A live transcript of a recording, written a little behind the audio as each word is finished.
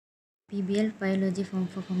PBL Biology Form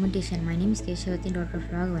for Fermentation. My name is Keshawarthini D,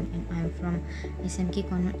 Ragavan, and I am from SMK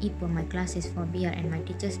Convent Ipoh. My class is for BR and my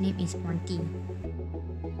teacher's name is Ponti.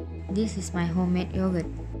 This is my homemade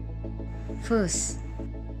yogurt. First,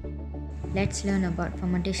 let's learn about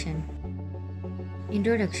fermentation.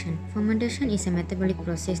 Introduction. Fermentation is a metabolic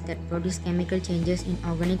process that produces chemical changes in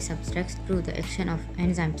organic substrates through the action of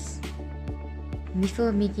enzymes.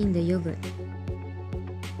 Before making the yogurt,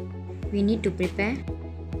 we need to prepare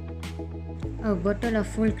a bottle of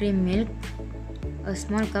full cream milk, a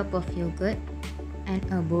small cup of yogurt, and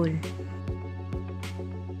a bowl.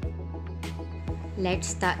 Let's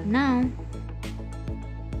start now.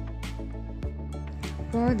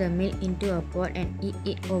 Pour the milk into a pot and heat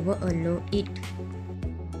it over a low heat.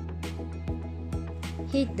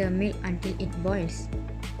 Heat the milk until it boils.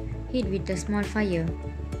 Heat with a small fire.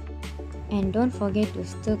 And don't forget to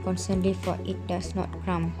stir constantly for it does not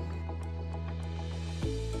crumble.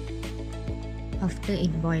 After it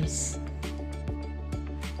boils,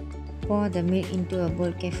 pour the milk into a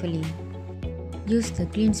bowl carefully. Use the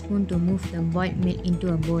clean spoon to move the boiled milk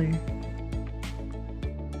into a bowl.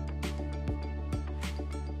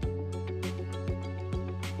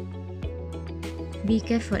 Be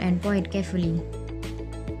careful and pour it carefully.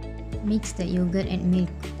 Mix the yogurt and milk.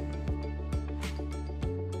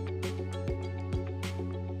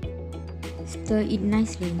 Stir it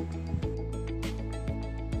nicely.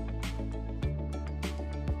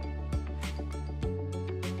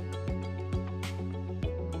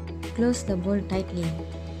 Close the bowl tightly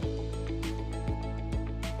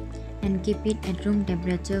and keep it at room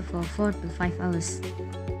temperature for 4 to 5 hours.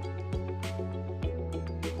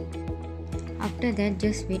 After that,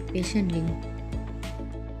 just wait patiently.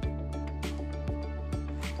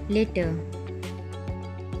 Later,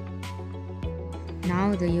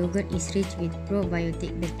 now the yogurt is rich with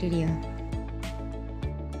probiotic bacteria.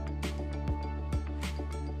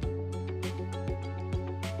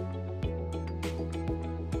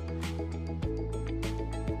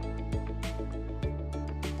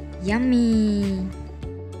 Yummy!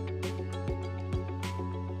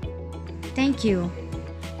 Thank you.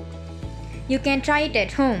 You can try it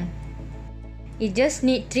at home. You just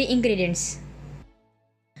need 3 ingredients.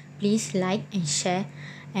 Please like and share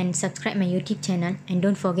and subscribe my YouTube channel and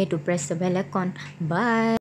don't forget to press the bell icon. Bye!